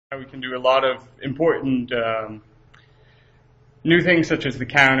We can do a lot of important new things such as the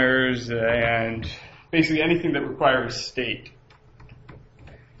counters and basically anything that requires state.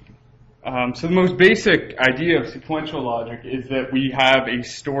 So the most basic idea of sequential logic is that we have a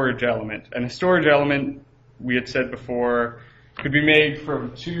storage element. And a storage element, we had said before, could be made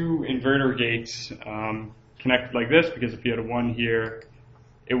from two inverter gates connected like this, because if you had a 1 here,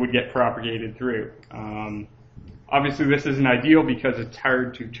 it would get propagated through. Obviously this isn't ideal because it's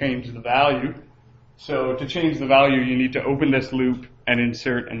hard to change the value. So to change the value, you need to open this loop and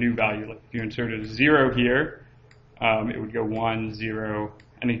insert a new value. Like if you inserted a 0 here, it would go 1, 0,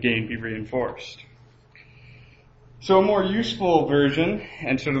 and again be reinforced. So a more useful version,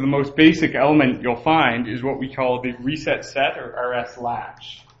 and sort of the most basic element you'll find, is what we call the reset set, or RS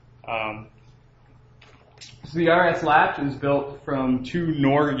latch. So the RS latch is built from two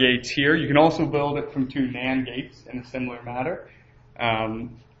NOR gates here. You can also build it from two NAND gates in a similar manner.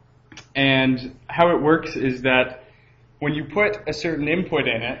 And how it works is that when you put a certain input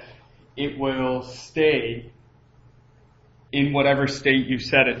in it, it will stay in whatever state you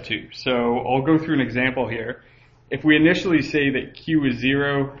set it to. So I'll go through an example here. If we initially say that Q is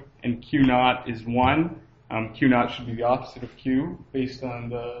 0 and Q naught is 1, Q naught should be the opposite of Q based on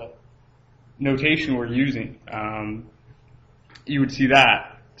the notation we're using. You would see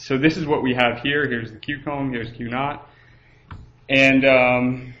that. So this is what we have here. Here's the Q column, here's Q naught.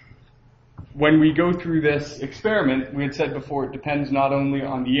 And when we go through this experiment, we had said before it depends not only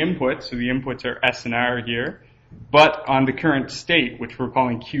on the input, so the inputs are S and R here, but on the current state, which we're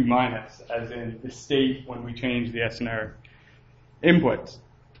calling Q minus, as in the state when we change the S and R inputs.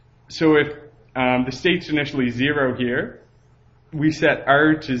 So if the state's initially 0 here, we set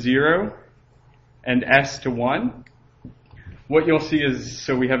R to 0 and S to 1. What you'll see is,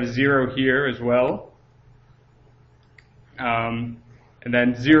 so we have a 0 here as well, and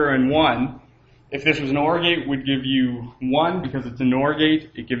then 0 and 1. If this was an OR gate, would give you 1 because it's an OR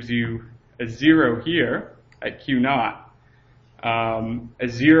gate. It gives you a 0 here at Q naught. A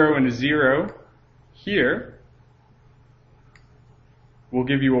 0 and a 0 here will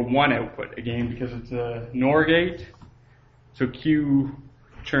give you a 1 output, again, because it's a NOR gate. So Q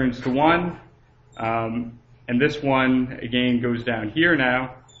turns to 1, and this one, again, goes down here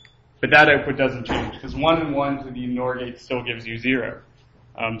now, but that output doesn't change, because 1 and 1 to the NOR gate still gives you 0.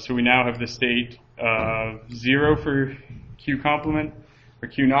 So we now have the state of 0 for Q complement, for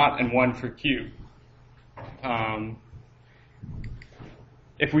Q naught, and 1 for Q.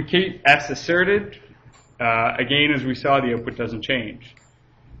 If we keep S asserted, again, as we saw, the output doesn't change.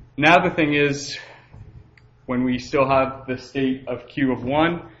 Now the thing is, when we still have the state of Q of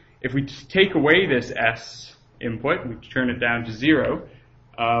 1, if we take away this S input, we turn it down to 0,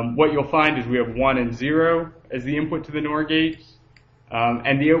 what you'll find is we have 1 and 0 as the input to the NOR gate,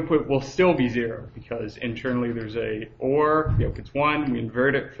 and the output will still be 0, because internally there's a OR, the output's 1, we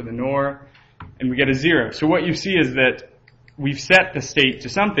invert it for the NOR, and we get a 0. So what you see is that we've set the state to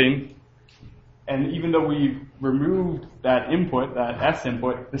something, and even though we've removed that input, that S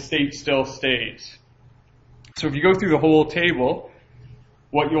input, the state still stays. So if you go through the whole table,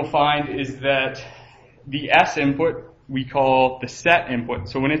 what you'll find is that the S input we call the set input.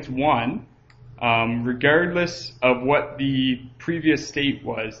 So when it's 1, regardless of what the previous state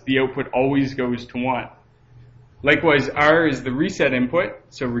was, the output always goes to 1. Likewise, R is the reset input,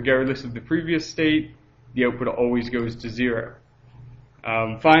 so regardless of the previous state, the output always goes to 0.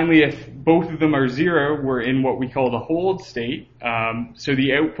 Finally, if both of them are 0, we're in what we call the hold state, so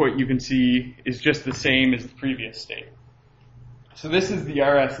the output you can see is just the same as the previous state. So this is the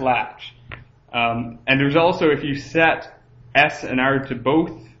RS latch. And there's also, if you set S and R to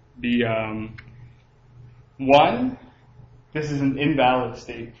both be 1, this is an invalid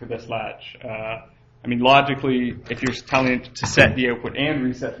state for this latch. I mean, logically, if you're telling it to set the output and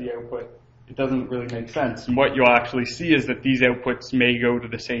reset the output, it doesn't really make sense. And what you'll actually see is that these outputs may go to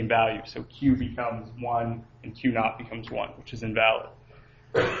the same value. So Q becomes 1 and Q naught becomes 1, which is invalid.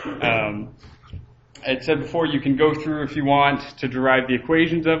 I said before, you can go through if you want to derive the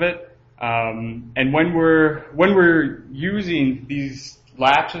equations of it. And when we're using these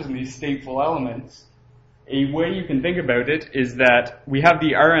latches and these stateful elements, a way you can think about it is that we have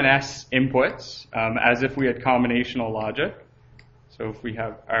the R and S inputs as if we had combinational logic. So if we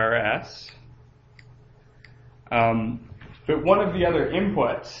have RS, but one of the other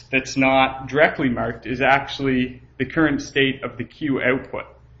inputs that's not directly marked is actually the current state of the Q output.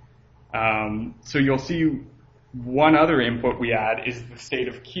 So you'll see one other input we add is the state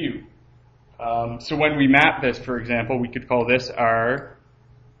of Q. So when we map this, for example, we could call this R,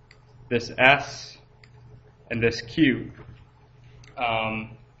 this S, and this Q.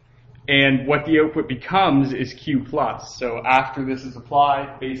 And what the output becomes is Q plus. So after this is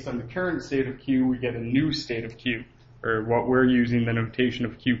applied, based on the current state of Q, we get a new state of Q, or what we're using the notation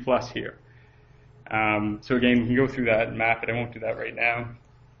of Q plus here. So again, we can go through that and map it. I won't do that right now.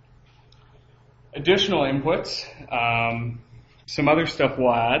 Additional inputs, some other stuff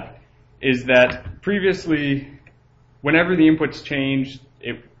we'll add is that previously, whenever the inputs changed,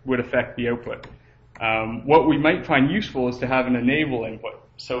 it would affect the output. What we might find useful is to have an enable input,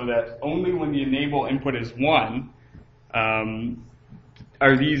 so that only when the enable input is 1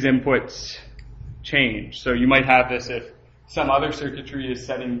 are these inputs changed. So you might have this if some other circuitry is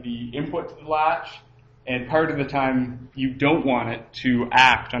setting the input to the latch, and part of the time you don't want it to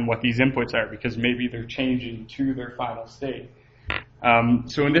act on what these inputs are because maybe they're changing to their final state.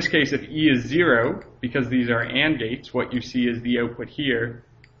 So in this case, if E is 0, because these are AND gates, what you see is the output here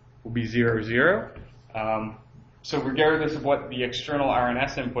will be 0, 0. So regardless of what the external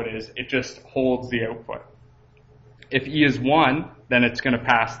RNS input is, it just holds the output. If E is 1, then it's going to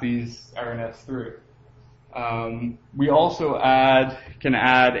pass these RNS through. We also can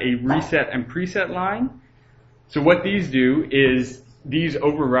add a reset and preset line. So what these do is these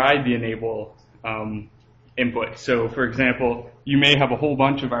override the enable input. So for example, you may have a whole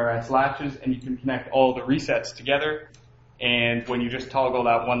bunch of RS latches and you can connect all the resets together, and when you just toggle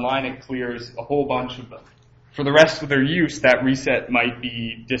that one line, it clears a whole bunch of them. For the rest of their use, that reset might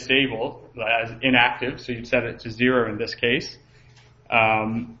be disabled as inactive, so you'd set it to 0 in this case.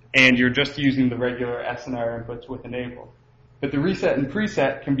 And you're just using the regular SNR inputs with enable. But the reset and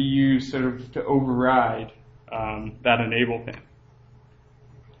preset can be used sort of to override that enable pin.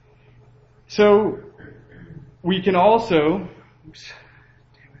 So we can also, oops,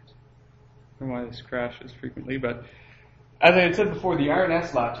 damn it, I don't know why this crashes frequently, but as I had said before, the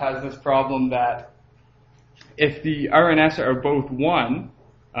RNS latch has this problem that if the RNS are both 1,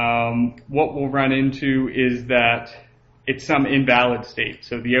 what we'll run into is that it's some invalid state.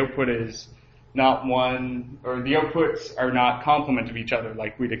 So the output is not 1, or the outputs are not complement of each other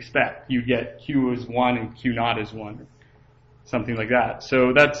like we'd expect. You'd get Q is 1 and Q not is 1, something like that.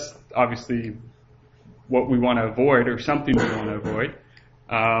 So that's obviously what we want to avoid, or something we want to avoid.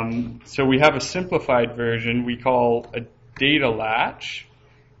 So we have a simplified version we call a data latch.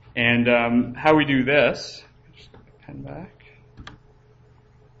 And how we do this, just put the pen back,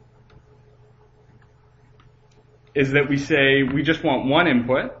 is that we say we just want one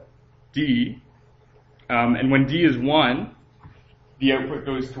input, D, and when D is 1, the output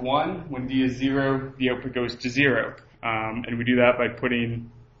goes to 1. When D is 0, the output goes to 0. And we do that by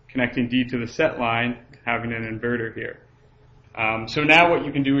connecting D to the set line, having an inverter here. So now what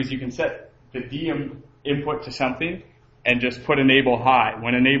you can do is you can set the D input to something and just put enable high.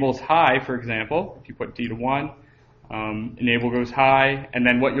 When enable's high, for example, if you put D to 1, enable goes high, and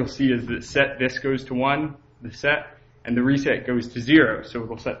then what you'll see is that set this goes to 1, the set, and the reset goes to 0, so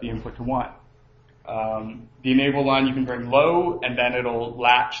it'll set the input to 1. The enable line you can bring low, and then it'll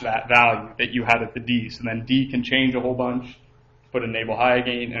latch that value that you had at the D. So then D can change a whole bunch, put enable high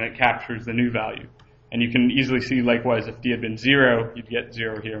again, and it captures the new value. And you can easily see, likewise, if D had been 0, you'd get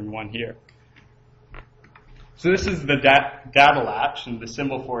 0 here and 1 here. So this is the data latch, and the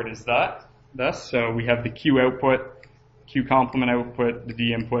symbol for it is thus. So we have the Q output, Q complement output, the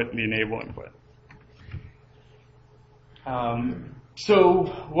D input, and the enable input. So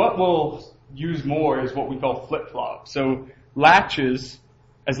what we'll use more is what we call flip-flops. So latches,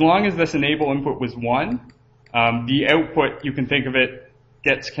 as long as this enable input was 1, the output, you can think of it,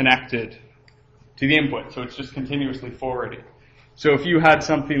 gets connected to the input. So it's just continuously forwarding. So if you had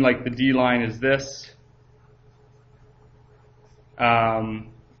something like the D line is this,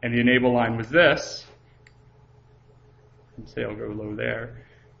 and the enable line was this, let's say I'll go low there,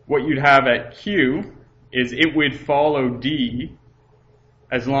 what you'd have at Q is it would follow D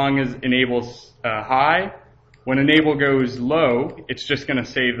as long as enable's high. When enable goes low, it's just going to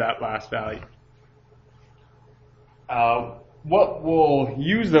save that last value. What we'll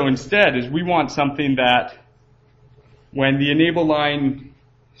use though instead is we want something that when the enable line,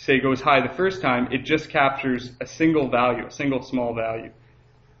 say, goes high the first time, it just captures a single value, a single small value.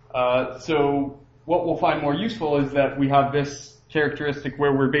 So what we'll find more useful is that we have this characteristic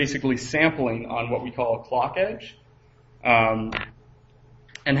where we're basically sampling on what we call a clock edge.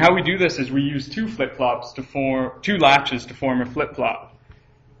 And how we do this is we use two latches to form a flip-flop.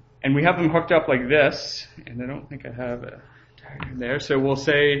 And we have them hooked up like this, and I don't think I have a diagram there. So we'll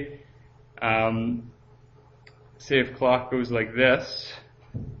say if clock goes like this,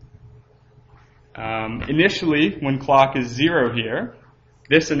 initially when clock is 0 here,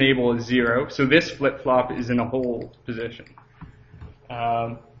 this enable is 0, so this flip-flop is in a hold position.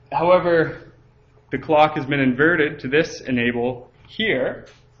 However, the clock has been inverted to this enable here.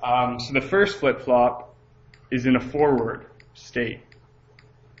 So the first flip-flop is in a forward state.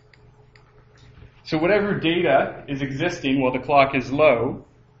 So whatever data is existing while the clock is low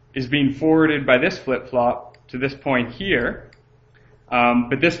is being forwarded by this flip-flop to this point here.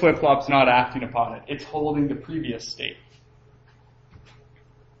 But this flip-flop's not acting upon it. It's holding the previous state.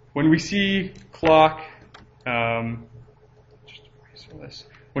 When we see clock, when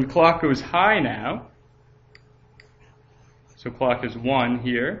clock goes high now, so clock is 1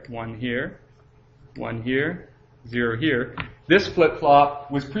 here, 1 here, 1 here, 0 here. This flip-flop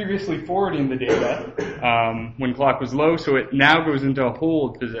was previously forwarding the data when clock was low, so it now goes into a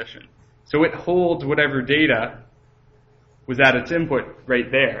hold position. So it holds whatever data was at its input right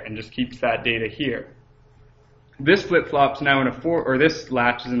there and just keeps that data here. This flip-flop's now in a this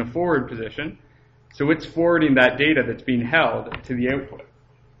latch is in a forward position, so it's forwarding that data that's being held to the output.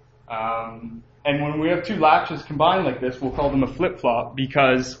 And when we have two latches combined like this, we'll call them a flip-flop,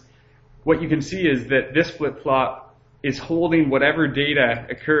 because what you can see is that this flip-flop is holding whatever data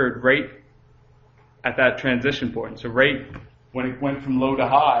occurred right at that transition point. So right when it went from low to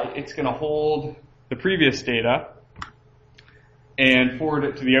high, it's going to hold the previous data and forward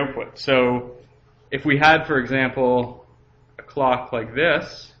it to the output. So if we had, for example, a clock like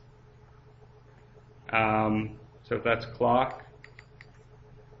this, so if that's clock,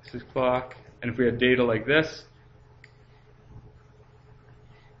 this is clock, and if we had data like this,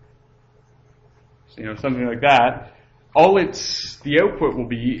 so, something like that, the output will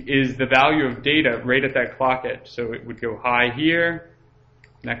be is the value of data right at that clock edge. So it would go high here,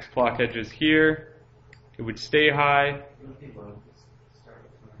 next clock edge is here, it would stay high.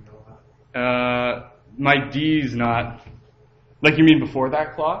 My D's not, like you mean before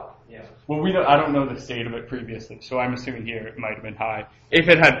that clock? Yeah. Well, I don't know the state of it previously, so I'm assuming here it might have been high. If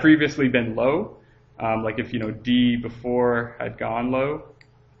it had previously been low, like if, D before had gone low,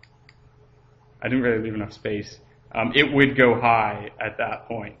 I didn't really leave enough space, it would go high at that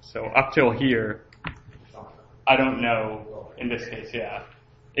point. So up till here, I don't know in this case, yeah.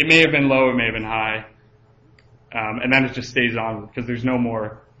 It may have been low, it may have been high, and then it just stays on because there's no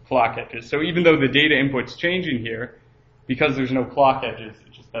more clock edges. So even though the data input's changing here, because there's no clock edges,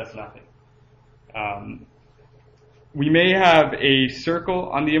 it just does nothing. We may have a circle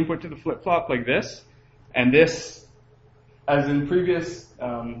on the input to the flip-flop like this, and this, as in previous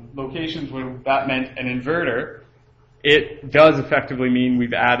locations where that meant an inverter, it does effectively mean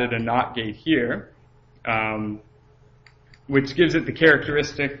we've added a NOT gate here, which gives it the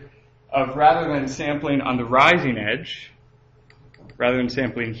characteristic of rather than sampling on the rising edge, rather than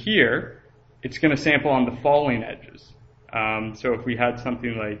sampling here, it's going to sample on the falling edges. So if we had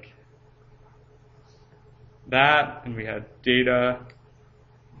something like that, and we had data,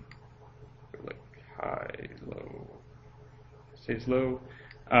 like high, low, stays low,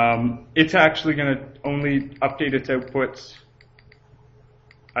 it's actually going to only update its outputs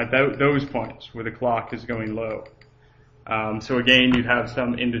at those points where the clock is going low. So again, you'd have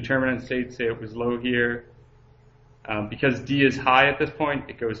some indeterminate states, say it was low here. Because D is high at this point,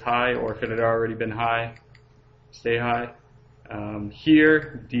 it goes high, or if it had already been high, stay high.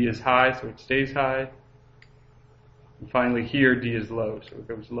 Here, D is high, so it stays high. And finally here, D is low, so it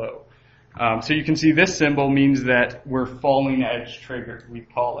goes low. So you can see this symbol means that we're falling edge triggered, we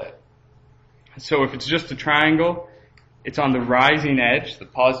call it. So if it's just a triangle, it's on the rising edge, the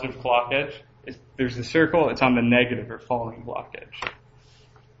positive clock edge. If there's a circle, it's on the negative or falling clock edge.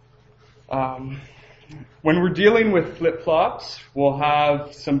 When we're dealing with flip-flops, we'll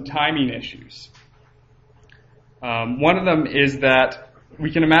have some timing issues. One of them is that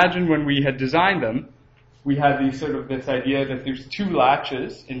we can imagine when we had designed them, we had this idea that there's two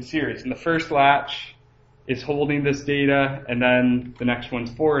latches in series, and the first latch is holding this data, and then the next one's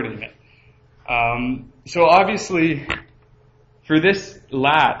forwarding it. So obviously, for this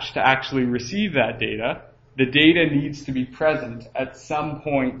latch to actually receive that data, the data needs to be present at some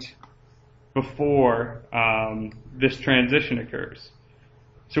point before this transition occurs.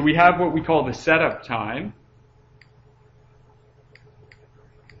 So we have what we call the setup time,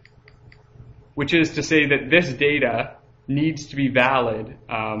 which is to say that this data needs to be valid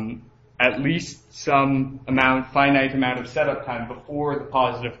at least some finite amount of setup time before the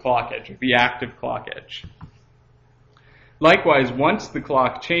positive clock edge, or the active clock edge. Likewise, once the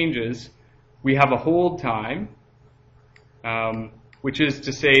clock changes, we have a hold time, which is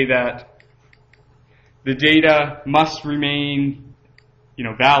to say that the data must remain,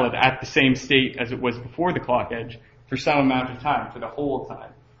 valid at the same state as it was before the clock edge for some amount of time, for the hold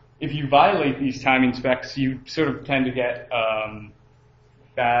time. If you violate these timing specs, you sort of tend to get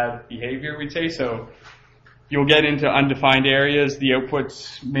bad behavior, we'd say. So you'll get into undefined areas. The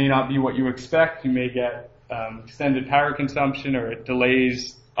outputs may not be what you expect. You may get extended power consumption, or it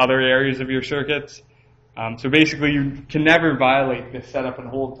delays other areas of your circuits. So basically, you can never violate the setup and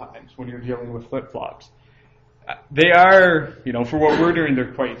hold times when you're dealing with flip-flops. They are, for what we're doing,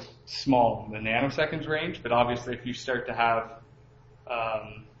 they're quite small in the nanoseconds range, but obviously if you start to have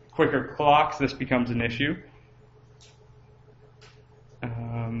quicker clocks, this becomes an issue.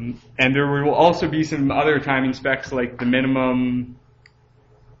 And there will also be some other timing specs, like the minimum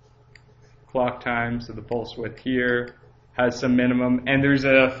clock time, so the pulse width here has some minimum, and there's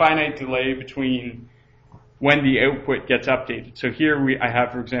a finite delay between when the output gets updated. So here I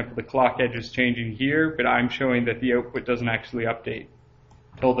have, for example, the clock edge is changing here, but I'm showing that the output doesn't actually update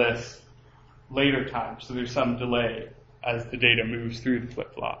till this later time. So there's some delay as the data moves through the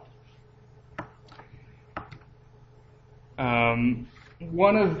flip-flop.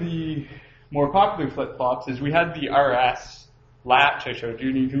 One of the more popular flip-flops is we had the RS latch I showed you,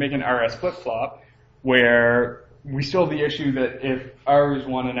 and you can make an RS flip-flop where we still have the issue that if R is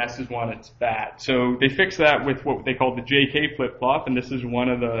 1 and S is 1, it's bad. So they fixed that with what they call the JK flip-flop, and this is one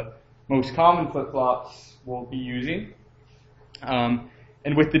of the most common flip-flops we'll be using.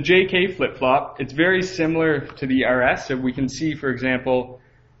 And with the JK flip-flop, it's very similar to the RS. So we can see, for example,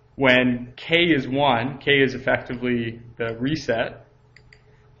 when K is 1, K is effectively the reset,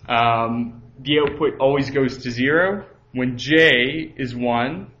 the output always goes to 0. When J is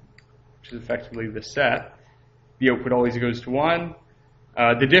 1, which is effectively the set, the output always goes to 1.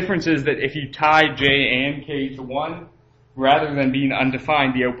 The difference is that if you tie J and K to 1, rather than being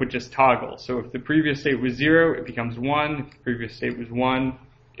undefined, the output just toggles. So if the previous state was 0, it becomes 1. If the previous state was 1,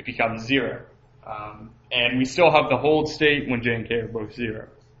 it becomes 0. And we still have the hold state when J and K are both 0.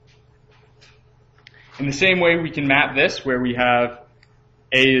 In the same way, we can map this where we have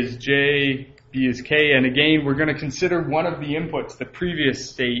A is J, B is K, and again, we're going to consider one of the inputs, the previous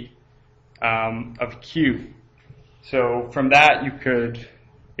state of Q. So from that, you could,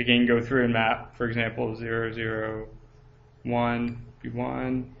 again, go through and map, for example, 0, 0, 1,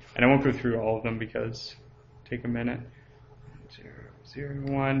 B1, and I won't go through all of them because it'll take a minute. 0,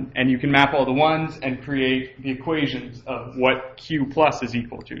 0, 1, and you can map all the ones and create the equations of what Q plus is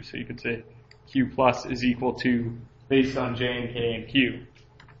equal to. So you could say Q plus is equal to, based on J and K and Q.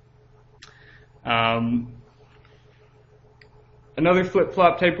 Another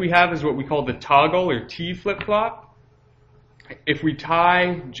flip-flop type we have is what we call the toggle or T flip-flop. If we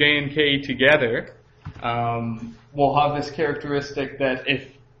tie J and K together, we'll have this characteristic that if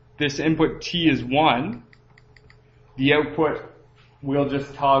this input T is 1, the output will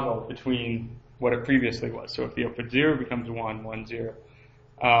just toggle between what it previously was. So if the output 0 becomes 1, 1, 0.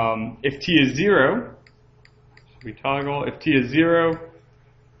 If T is 0, so we toggle. If T is 0,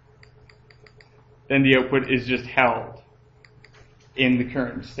 then the output is just held in the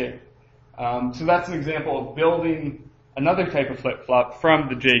current state. So that's an example of building another type of flip-flop from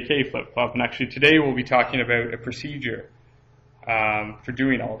the JK flip-flop. And actually today we'll be talking about a procedure for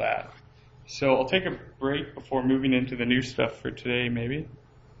doing all that. So I'll take a break before moving into the new stuff for today, maybe.